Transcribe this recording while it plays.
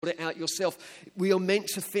it out yourself. We are meant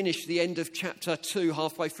to finish the end of chapter 2,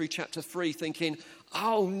 halfway through chapter 3, thinking,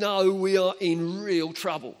 oh no, we are in real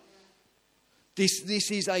trouble. This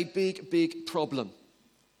is a big, big problem.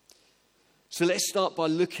 So let's start by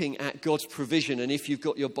looking at God's provision. And if you've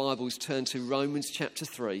got your Bibles, turn to Romans chapter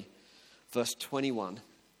 3, verse 21.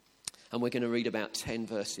 And we're going to read about 10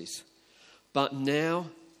 verses. But now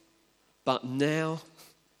the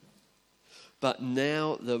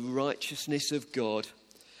righteousness of God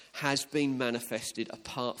has been manifested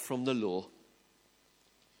apart from the law,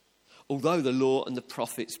 although the law and the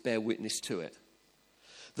prophets bear witness to it.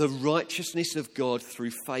 The righteousness of God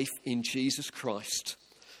through faith in Jesus Christ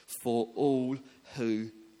for all who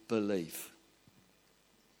believe.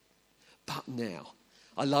 But now,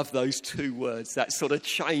 I love those two words, that sort of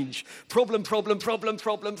change. Problem.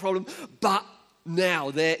 But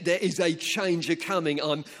now there is a change coming.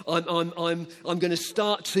 I'm going to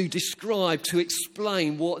start to describe, to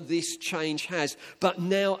explain what this change has. But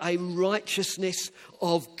now a righteousness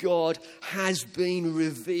of God has been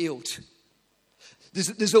revealed.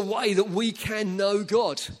 There's a way that we can know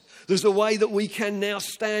God. There's a way that we can now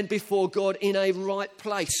stand before God in a right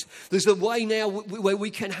place. There's a way now where we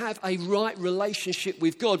can have a right relationship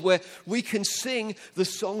with God, where we can sing the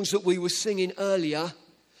songs that we were singing earlier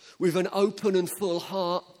with an open and full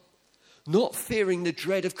heart, not fearing the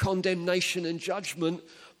dread of condemnation and judgment,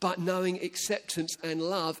 but knowing acceptance and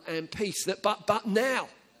love and peace. But now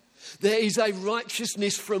there is a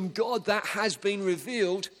righteousness from God that has been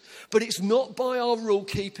revealed, but it's not by our rule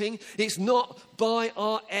keeping, it's not by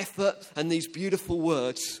our effort and these beautiful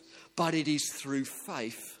words, but it is through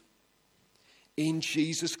faith in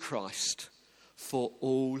Jesus Christ for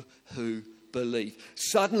all who believe.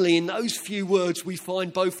 Suddenly, in those few words, we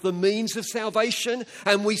find both the means of salvation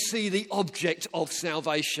and we see the object of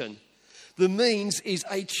salvation. The means is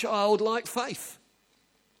a childlike faith.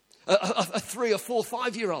 A 3 or 4,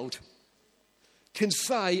 5-year-old can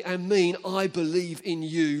say and mean, I believe in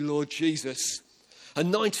you, Lord Jesus. A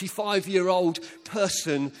 95-year-old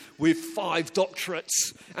person with 5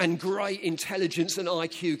 doctorates and great intelligence and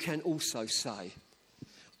IQ can also say,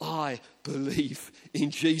 I believe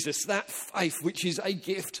in Jesus. That faith, which is a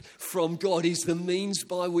gift from God, is the means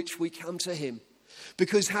by which we come to him.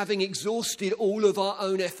 Because having exhausted all of our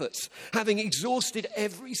own efforts, having exhausted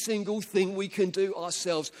every single thing we can do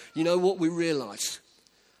ourselves, you know what we realize?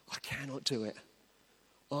 I cannot do it.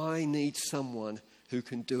 I need someone who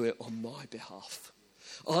can do it on my behalf.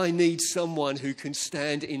 I need someone who can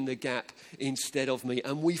stand in the gap instead of me.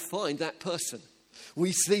 And we find that person.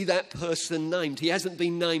 We see that person named. He hasn't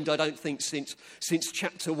been named, I don't think, since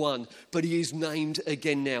chapter 1, but he is named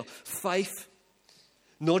again now. Faith,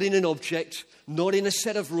 not in an object, not in a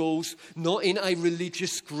set of rules, not in a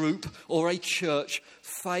religious group or a church.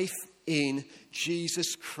 Faith in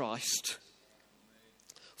Jesus Christ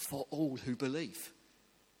for all who believe.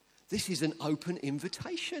 This is an open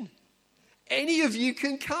invitation. Any of you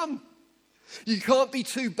can come. You can't be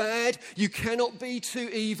too bad. You cannot be too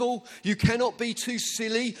evil. You cannot be too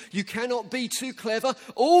silly. You cannot be too clever.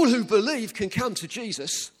 All who believe can come to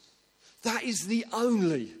Jesus. That is the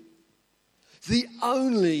only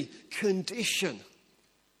condition.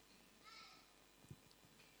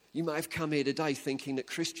 You may have come here today thinking that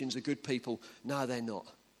Christians are good people. No, they're not.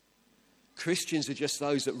 Christians are just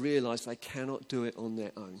those that realise they cannot do it on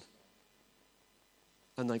their own.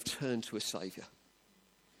 And they've turned to a Saviour,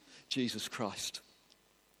 Jesus Christ.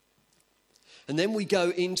 And then we go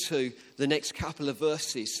into the next couple of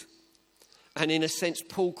verses. And in a sense,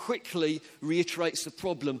 Paul quickly reiterates the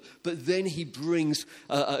problem, but then he brings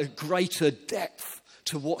a greater depth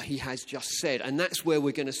to what he has just said. And that's where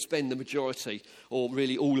we're going to spend the majority, or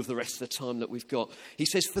really all of the rest of the time that we've got. He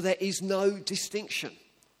says, for there is no distinction.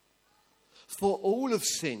 For all have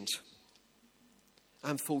sinned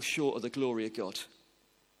and fall short of the glory of God.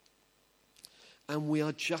 And we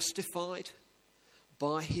are justified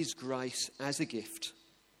by his grace as a gift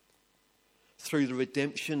through the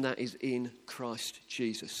redemption that is in Christ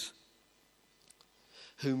Jesus,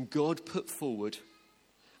 whom God put forward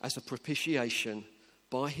as a propitiation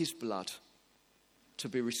by his blood to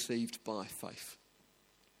be received by faith.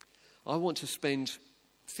 I want to spend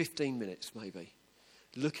 15 minutes maybe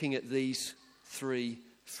looking at these 3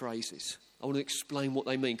 phrases. I want to explain what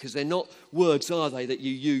they mean, because they're not words, are they, that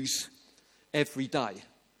you use every day.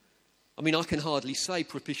 I mean, I can hardly say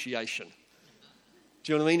propitiation.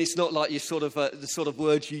 Do you know what I mean? It's not like the sort of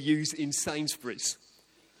words you use in Sainsbury's.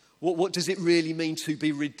 What does it really mean to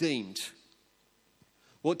be redeemed?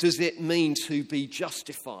 What does it mean to be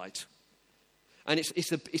justified? And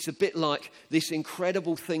it's a bit like this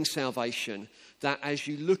incredible thing, salvation, that as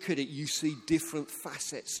you look at it, you see different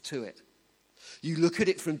facets to it. You look at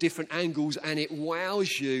it from different angles and it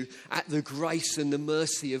wows you at the grace and the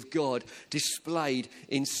mercy of God displayed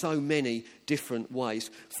in so many different ways.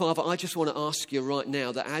 Father, I just want to ask you right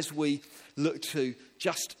now that as we look to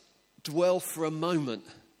just dwell for a moment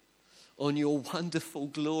on your wonderful,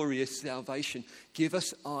 glorious salvation, give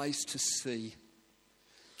us eyes to see.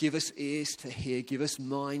 Give us ears to hear. Give us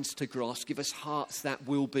minds to grasp. Give us hearts that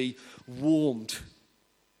will be warmed,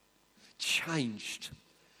 changed,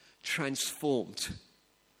 transformed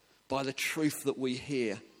by the truth that we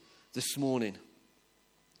hear this morning.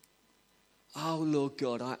 Oh, Lord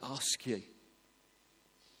God, I ask you,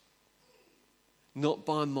 not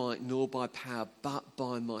by might nor by power, but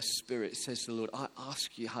by my Spirit, says the Lord. I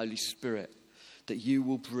ask you, Holy Spirit, that you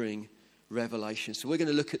will bring revelation. So we're going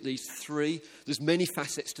to look at these three. There's many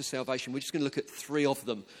facets to salvation. We're just going to look at three of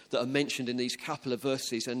them that are mentioned in these couple of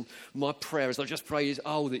verses. And my prayer, as I just prayed, is,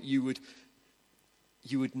 that you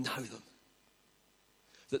would know them.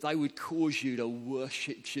 That they would cause you to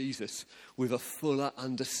worship Jesus with a fuller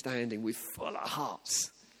understanding, with fuller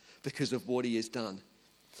hearts, because of what he has done.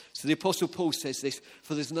 So the Apostle Paul says this,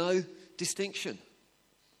 for there's no distinction.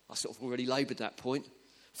 I sort of already laboured that point.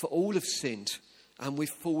 For all have sinned and we've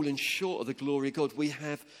fallen short of the glory of God. We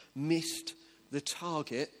have missed the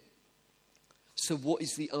target. So what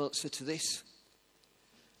is the answer to this?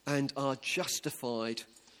 And are justified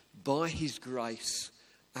by his grace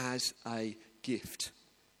as a gift.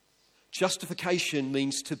 Justification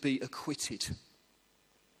means to be acquitted.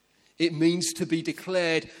 It means to be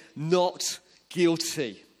declared not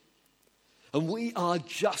guilty. And we are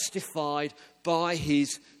justified by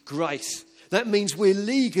his grace. That means we're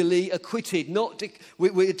legally acquitted,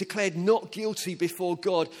 we're declared not guilty before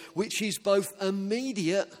God, which is both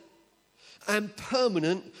immediate and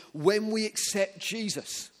permanent when we accept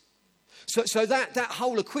Jesus. So that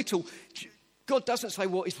whole acquittal, God doesn't say,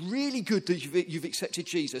 well, it's really good that you've accepted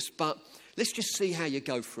Jesus, but let's just see how you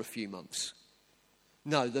go for a few months.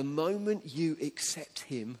 No, the moment you accept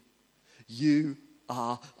him,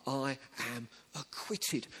 I am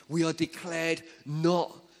acquitted. We are declared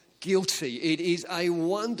not guilty. It is a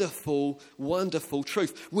wonderful, wonderful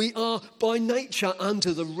truth. We are by nature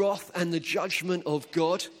under the wrath and the judgment of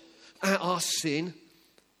God at our sin.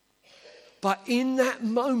 But in that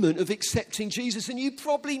moment of accepting Jesus, and you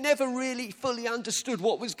probably never really fully understood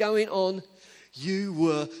what was going on, you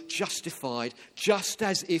were justified just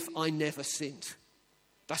as if I never sinned.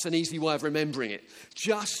 That's an easy way of remembering it.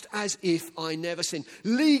 Just as if I never sinned.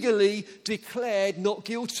 Legally declared not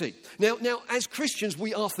guilty. Now, as Christians,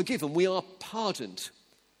 we are forgiven. We are pardoned.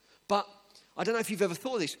 But I don't know if you've ever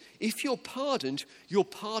thought of this. If you're pardoned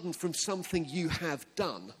from something you have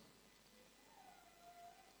done.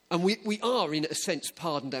 And we are, in a sense,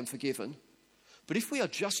 pardoned and forgiven. But if we are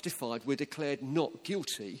justified, we're declared not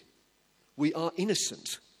guilty. We are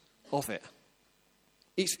innocent of it.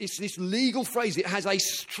 It's this legal phrase. It has a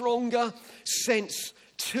stronger sense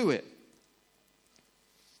to it.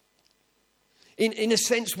 In a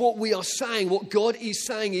sense, what we are saying, what God is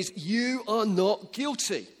saying is, you are not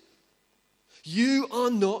guilty. You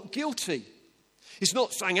are not guilty. It's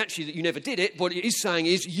not saying actually that you never did it. What it is saying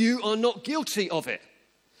is, you are not guilty of it.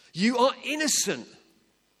 You are innocent.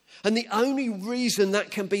 And the only reason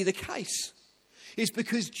that can be the case is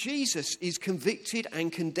because Jesus is convicted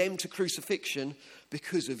and condemned to crucifixion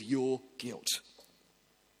because of your guilt.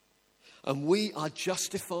 And we are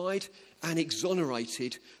justified and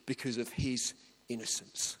exonerated because of his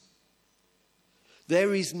innocence.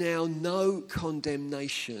 There is now no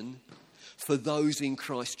condemnation for those in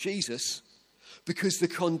Christ Jesus, because the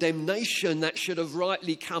condemnation that should have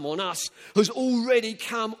rightly come on us has already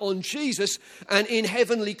come on Jesus, and in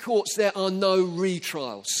heavenly courts there are no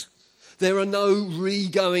retrials. There are no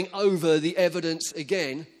re-going over the evidence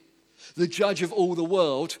again. The judge of all the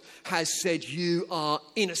world has said, you are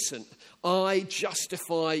innocent. I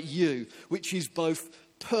justify you, which is both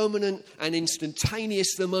permanent and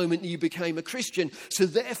instantaneous the moment you became a Christian. So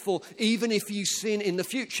therefore, even if you sin in the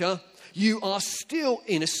future, you are still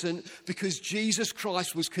innocent because Jesus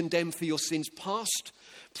Christ was condemned for your sins past,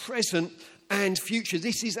 present, and future.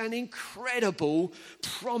 This is an incredible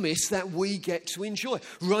promise that we get to enjoy.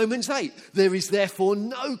 Romans 8, there is therefore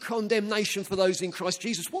no condemnation for those in Christ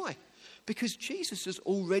Jesus. Why? Because Jesus has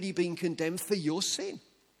already been condemned for your sin.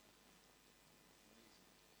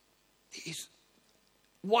 It is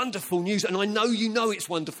wonderful news, and I know you know it's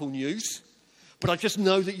wonderful news, but I just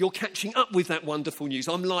know that you're catching up with that wonderful news.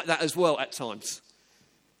 I'm like that as well at times.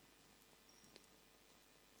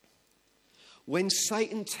 When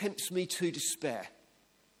Satan tempts me to despair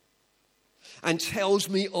and tells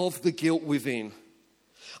me of the guilt within.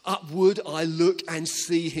 Upward I look and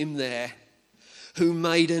see him there, who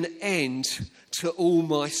made an end to all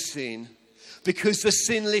my sin. Because the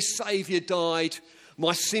sinless Saviour died,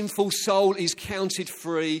 my sinful soul is counted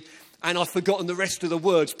free, and I've forgotten the rest of the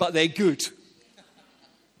words, but they're good.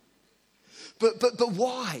 But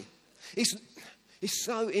why? It's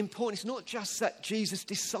so important. It's not just that Jesus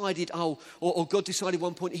decided, or God decided at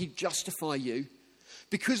one point he'd justify you.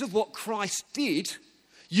 Because of what Christ did,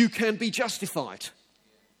 you can be justified.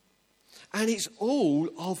 And it's all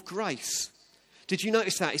of grace. Did you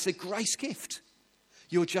notice that? It's a grace gift.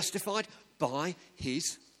 You're justified by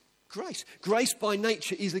his grace. Grace by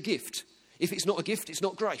nature is a gift. If it's not a gift, it's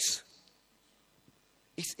not grace.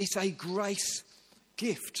 It's a grace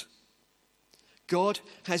gift. God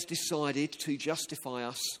has decided to justify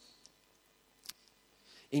us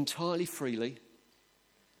entirely freely,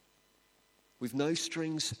 with no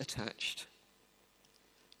strings attached,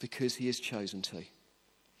 because he has chosen to.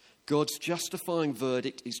 God's justifying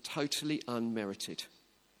verdict is totally unmerited.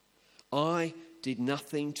 I did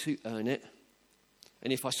nothing to earn it,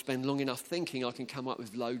 and if I spend long enough thinking, I can come up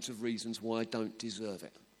with loads of reasons why I don't deserve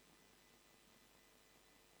it.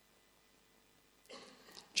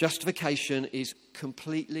 Justification is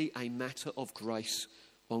completely a matter of grace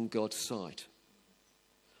on God's side.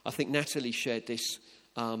 I think Natalie shared this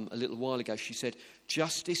a little while ago. She said,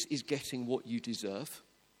 justice is getting what you deserve.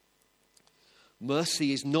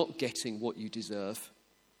 Mercy is not getting what you deserve.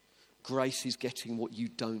 Grace is getting what you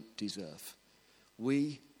don't deserve.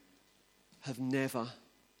 We have never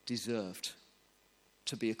deserved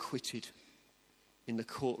to be acquitted in the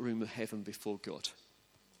courtroom of heaven before God.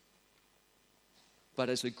 But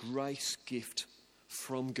as a grace gift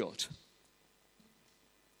from God,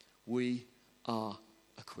 we are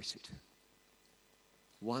acquitted.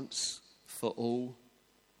 Once for all,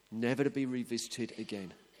 never to be revisited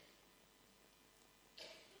again.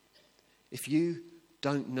 If you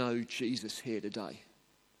don't know Jesus here today,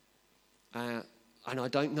 and I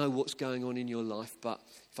don't know what's going on in your life, but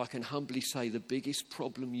if I can humbly say, the biggest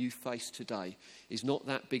problem you face today is not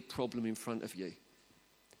that big problem in front of you.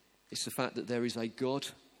 It's the fact that there is a God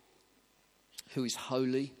who is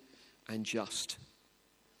holy and just.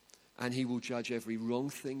 And he will judge every wrong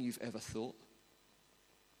thing you've ever thought,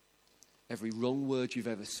 every wrong word you've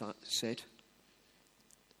ever said,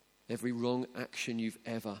 every wrong action you've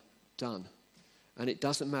ever done. And it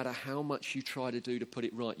doesn't matter how much you try to do to put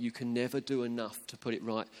it right. You can never do enough to put it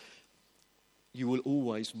right. You will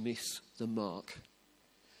always miss the mark.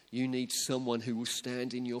 You need someone who will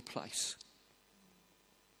stand in your place.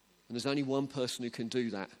 And there's only one person who can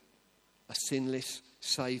do that, a sinless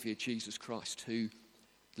Saviour, Jesus Christ, who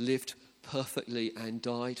lived perfectly and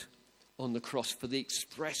died on the cross for the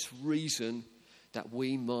express reason that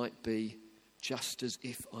we might be just as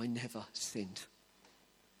if I never sinned.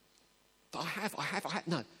 But I have.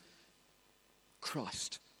 No.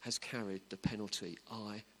 Christ has carried the penalty.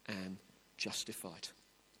 I am justified.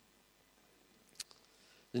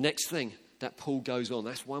 The next thing that Paul goes on,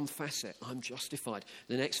 that's one facet. I'm justified.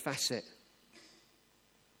 The next facet.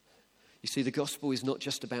 You see, the gospel is not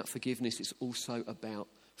just about forgiveness, it's also about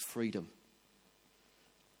freedom.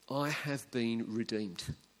 I have been redeemed.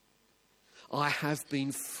 I have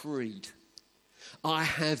been freed. I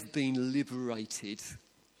have been liberated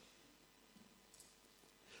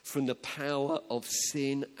from the power of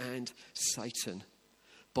sin and Satan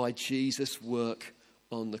by Jesus' work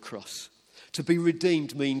on the cross. To be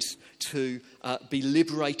redeemed means to be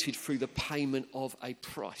liberated through the payment of a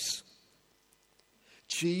price.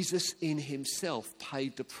 Jesus in himself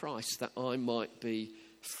paid the price that I might be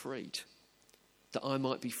freed. That I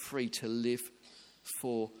might be free to live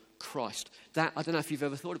for Christ. That, I don't know if you've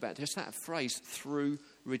ever thought about it, just that phrase, through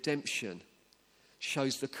redemption,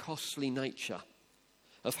 shows the costly nature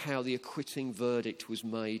of how the acquitting verdict was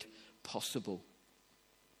made possible.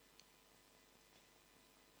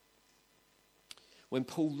 When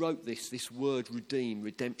Paul wrote this word redeem,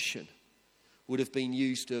 redemption, would have been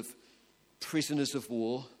used of prisoners of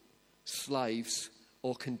war, slaves,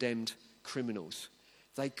 or condemned criminals.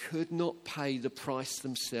 They could not pay the price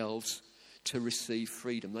themselves to receive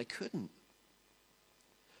freedom. They couldn't.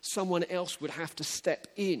 Someone else would have to step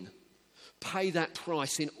in, pay that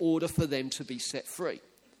price in order for them to be set free.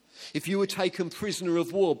 If you were taken prisoner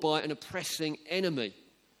of war by an oppressing enemy,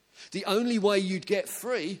 the only way you'd get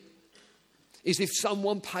free is if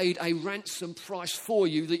someone paid a ransom price for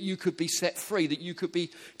you, that you could be set free, that you could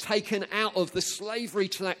be taken out of the slavery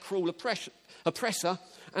to that cruel oppressor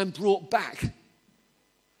and brought back.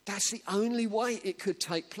 That's the only way it could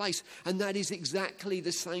take place. And that is exactly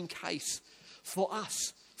the same case for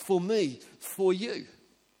us, for me, for you.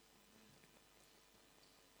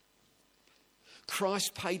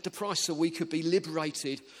 Christ paid the price so we could be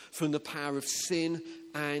liberated from the power of sin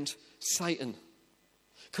and Satan.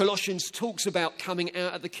 Colossians talks about coming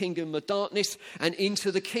out of the kingdom of darkness and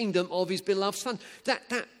into the kingdom of his beloved Son.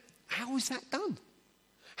 How was that done?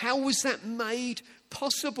 How was that made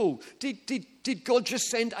possible? Did God just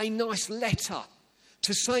send a nice letter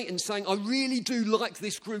to Satan saying, I really do like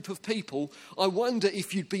this group of people. I wonder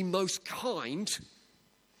if you'd be most kind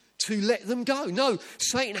to let them go? No,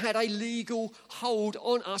 Satan had a legal hold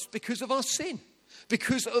on us because of our sin,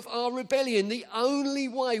 because of our rebellion. The only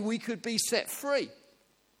way we could be set free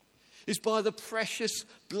is by the precious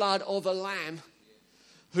blood of a lamb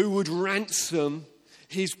who would ransom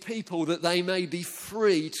his people that they may be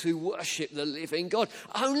free to worship the living God.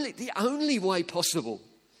 The only way possible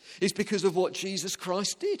is because of what Jesus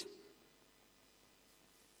Christ did.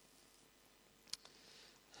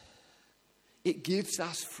 It gives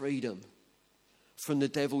us freedom from the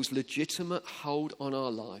devil's legitimate hold on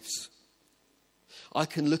our lives. I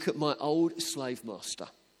can look at my old slave master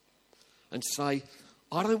and say,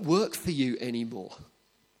 I don't work for you anymore.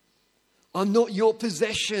 I'm not your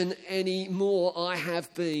possession anymore. I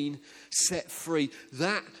have been set free.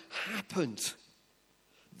 That happened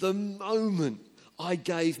the moment I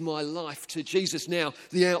gave my life to Jesus. Now,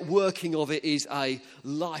 the outworking of it is a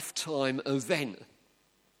lifetime event.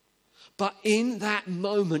 But in that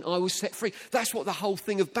moment, I was set free. That's what the whole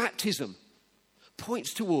thing of baptism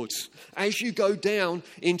points towards. As you go down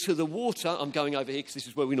into the water, I'm going over here because this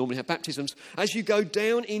is where we normally have baptisms. As you go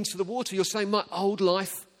down into the water, you're saying, my old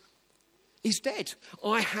life is dead.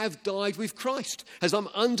 I have died with Christ. As I'm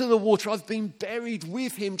under the water, I've been buried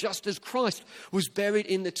with him just as Christ was buried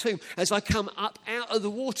in the tomb. As I come up out of the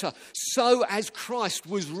water, so as Christ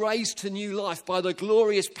was raised to new life by the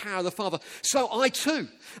glorious power of the Father, so I too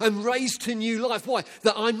am raised to new life. Why?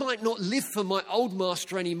 That I might not live for my old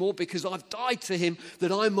master anymore because I've died to him,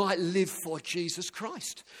 that I might live for Jesus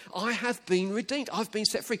Christ. I have been redeemed. I've been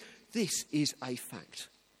set free. This is a fact.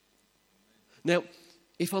 Now,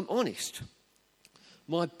 if I'm honest,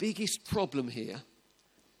 my biggest problem here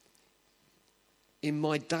in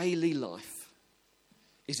my daily life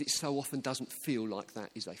is it so often doesn't feel like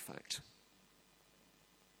that is a fact.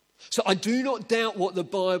 So I do not doubt what the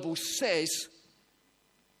Bible says,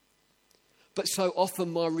 but so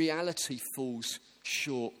often my reality falls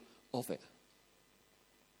short of it.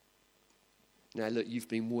 Now look, you've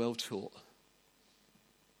been well taught.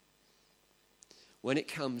 When it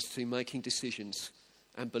comes to making decisions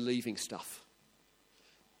and believing stuff,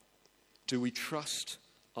 do we trust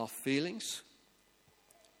our feelings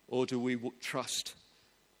or do we trust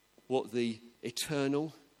what the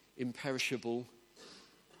eternal, imperishable,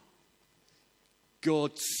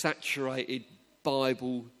 God-saturated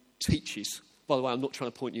Bible teaches? By the way, I'm not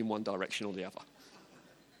trying to point you in one direction or the other.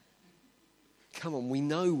 Come on, we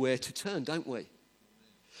know where to turn, don't we?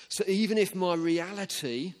 So even if my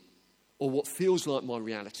reality, or what feels like my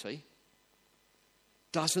reality,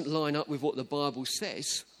 doesn't line up with what the Bible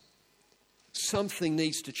says, something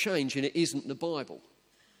needs to change, and it isn't the Bible.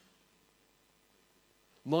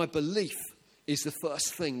 My belief is the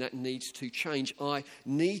first thing that needs to change. I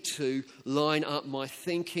need to line up my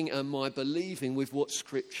thinking and my believing with what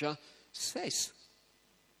Scripture says.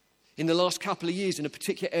 In the last couple of years, in a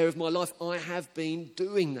particular area of my life, I have been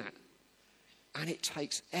doing that. And it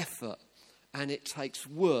takes effort, and it takes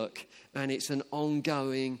work, and it's an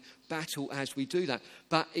ongoing battle as we do that.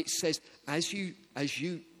 But it says,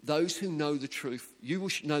 those who know the truth, you will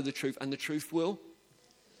know the truth, and the truth will.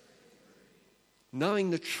 Knowing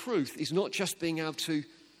the truth is not just being able to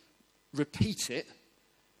repeat it.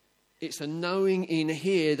 It's a knowing in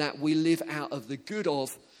here that we live out of the good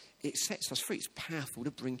of. It sets us free. It's powerful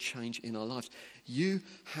to bring change in our lives. You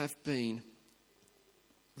have been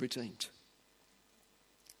redeemed.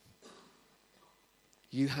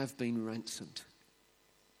 You have been ransomed.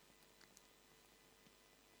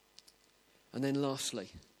 And then lastly,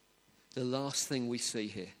 the last thing we see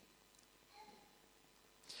here.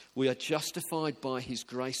 We are justified by his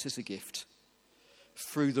grace as a gift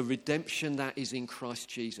through the redemption that is in Christ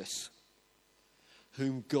Jesus,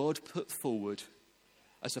 whom God put forward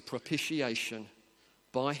as a propitiation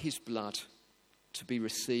by his blood to be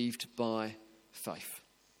received by faith.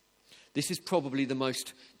 This is probably the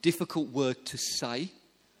most difficult word to say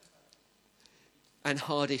and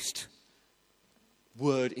hardest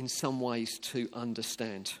word in some ways to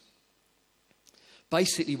understand.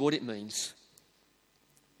 Basically what it means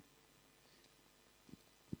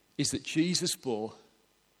is that Jesus bore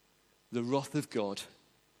the wrath of God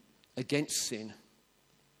against sin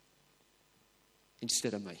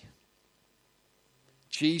instead of me.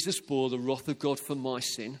 Jesus bore the wrath of God for my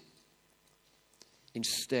sin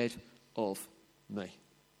instead of me.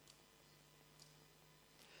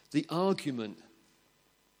 The argument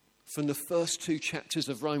from the first 2 chapters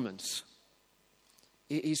of Romans,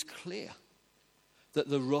 it is clear that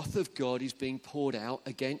the wrath of God is being poured out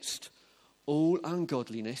against all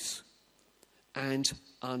ungodliness and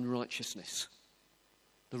unrighteousness.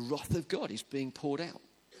 The wrath of God is being poured out,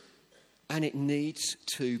 and it needs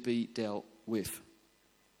to be dealt with.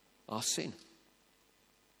 Our sin.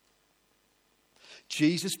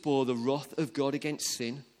 Jesus bore the wrath of God against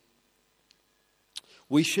sin.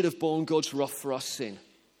 We should have borne God's wrath for our sin,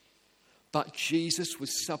 but Jesus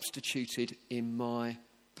was substituted in my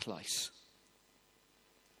place.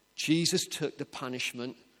 Jesus took the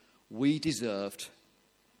punishment we deserved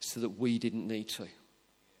so that we didn't need to.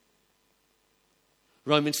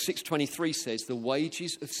 Romans 6:23 says, the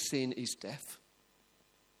wages of sin is death,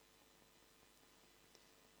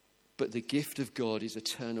 but the gift of God is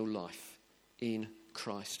eternal life in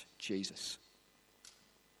Christ Jesus.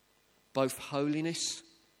 Both holiness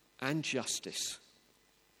and justice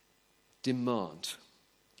demand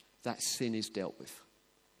that sin is dealt with.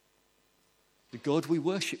 The God we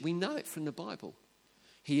worship, we know it from the Bible.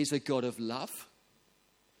 He is a God of love,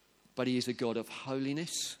 but he is a God of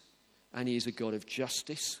holiness, and he is a God of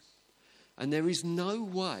justice. And there is no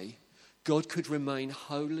way God could remain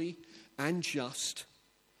holy and just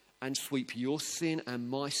and sweep your sin and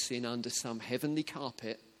my sin under some heavenly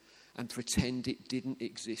carpet and pretend it didn't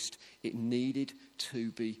exist. It needed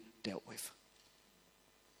to be dealt with.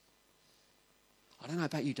 I don't know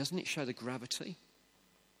about you, doesn't it show the gravity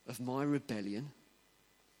of my rebellion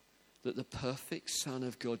that the perfect Son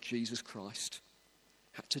of God, Jesus Christ,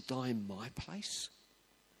 had to die in my place,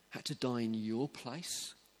 had to die in your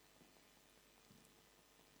place?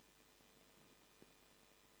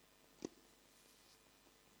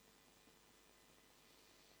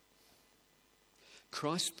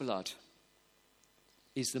 Christ's blood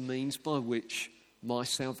is the means by which my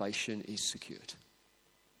salvation is secured.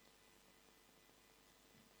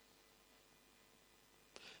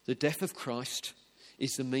 The death of Christ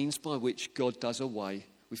is the means by which God does away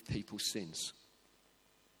with people's sins.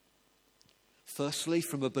 Firstly,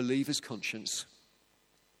 from a believer's conscience,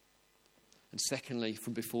 and secondly,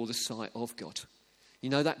 from before the sight of God. You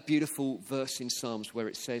know that beautiful verse in Psalms where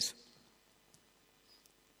it says,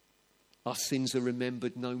 our sins are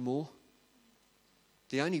remembered no more?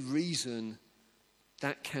 The only reason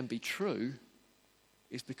that can be true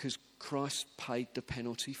is because Christ paid the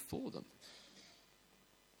penalty for them.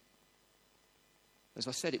 As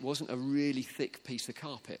I said, it wasn't a really thick piece of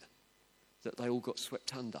carpet that they all got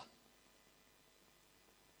swept under.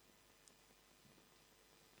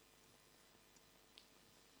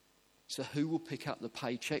 So who will pick up the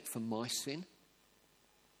paycheck for my sin?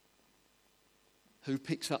 Who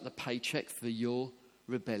picks up the paycheck for your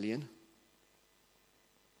rebellion?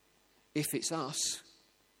 If it's us,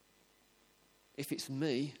 if it's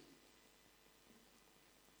me,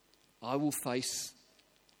 I will face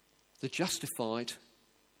the justified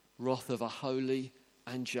wrath of a holy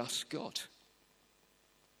and just God.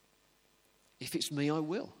 If it's me, I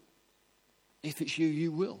will. If it's you,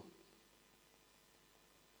 you will.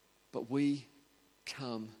 But we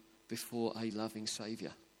come before a loving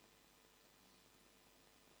Saviour.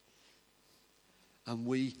 And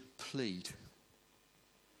we plead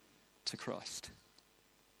to Christ.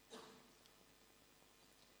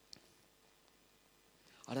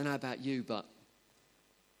 I don't know about you, but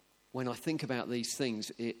when I think about these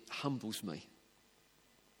things, it humbles me.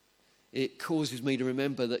 It causes me to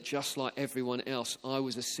remember that just like everyone else, I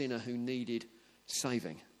was a sinner who needed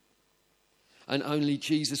saving. And only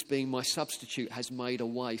Jesus being my substitute has made a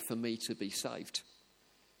way for me to be saved.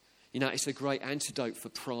 You know, it's a great antidote for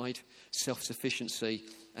pride, self-sufficiency,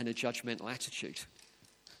 and a judgmental attitude.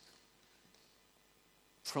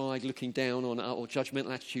 Pride looking down on, or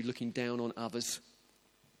judgmental attitude looking down on others.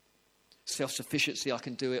 Self-sufficiency, I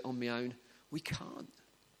can do it on my own. We can't.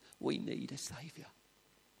 We need a Saviour.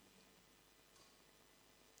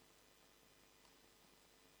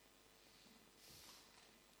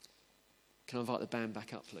 Can I invite the band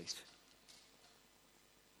back up, please?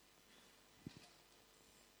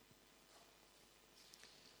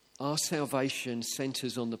 Our salvation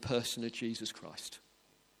centres on the person of Jesus Christ.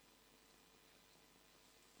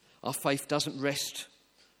 Our faith doesn't rest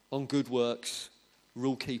on good works,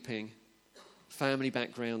 rule keeping, family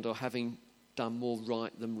background, or having done more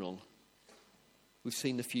right than wrong. We've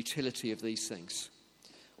seen the futility of these things.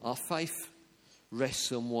 Our faith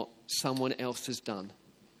rests on what someone else has done,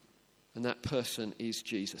 and that person is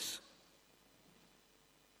Jesus.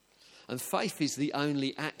 And faith is the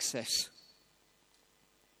only access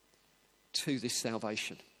to this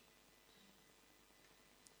salvation.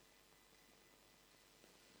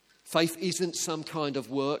 Faith isn't some kind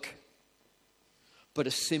of work, but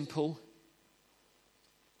a simple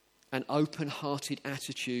and open-hearted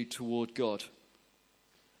attitude toward God,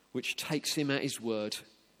 which takes him at his word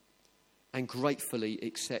and gratefully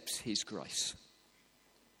accepts his grace.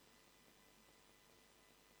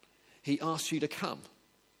 He asks you to come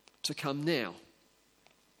now,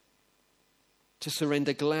 to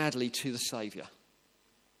surrender gladly to the Saviour,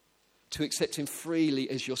 to accept him freely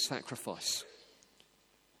as your sacrifice,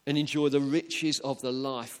 and enjoy the riches of the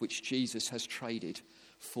life which Jesus has traded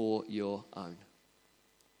for your own.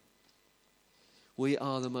 We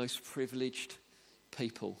are the most privileged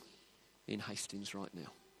people in Hastings right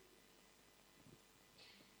now.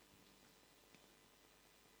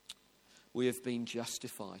 We have been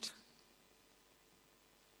justified,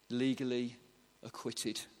 legally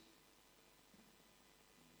acquitted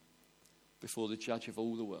before the judge of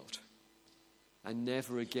all the world. And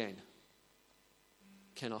never again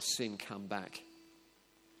can our sin come back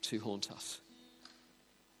to haunt us.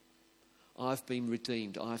 I've been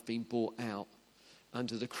redeemed. I've been bought out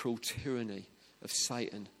under the cruel tyranny of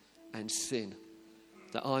Satan and sin,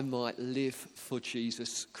 that I might live for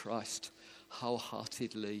Jesus Christ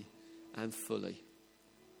wholeheartedly and fully.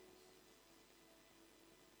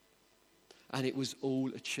 And it was all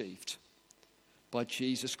achieved by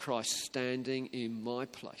Jesus Christ standing in my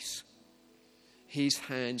place, his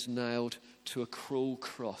hands nailed to a cruel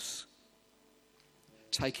cross,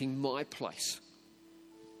 taking my place,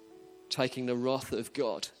 taking the wrath of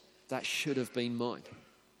God that should have been mine.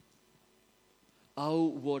 Oh,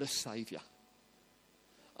 what a Saviour.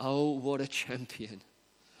 Oh, what a champion.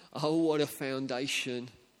 Oh, what a foundation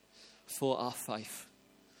for our faith.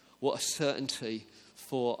 What a certainty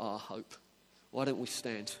for our hope. Why don't we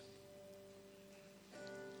stand?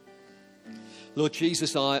 Lord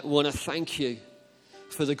Jesus, I want to thank you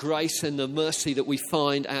for the grace and the mercy that we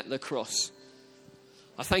find at the cross.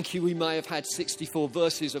 I thank you we may have had 64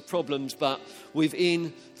 verses of problems, but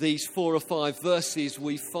within these 4 or 5 verses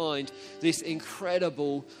we find this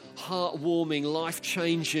incredible, heartwarming,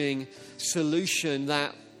 life-changing solution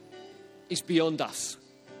that is beyond us.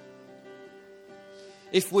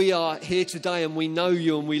 If we are here today and we know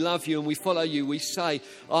you and we love you and we follow you, we say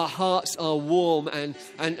our hearts are warm and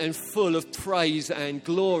full of praise and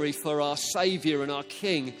glory for our Saviour and our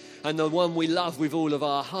King and the one we love with all of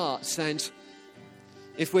our hearts. And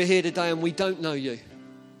if we're here today and we don't know you,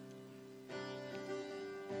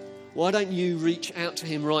 why don't you reach out to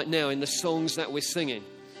him right now in the songs that we're singing?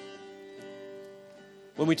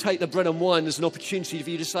 When we take the bread and wine, there's an opportunity for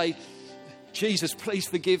you to say, Jesus, please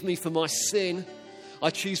forgive me for my sin. I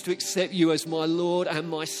choose to accept you as my Lord and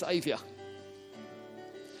my Saviour.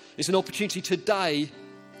 It's an opportunity today.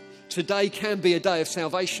 Today can be a day of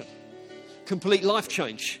salvation. Complete life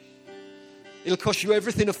change. It'll cost you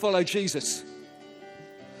everything to follow Jesus.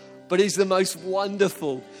 But it's the most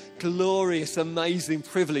wonderful, glorious, amazing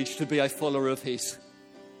privilege to be a follower of his.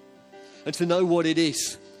 And to know what it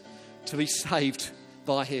is to be saved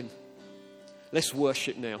by him. Let's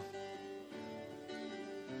worship now.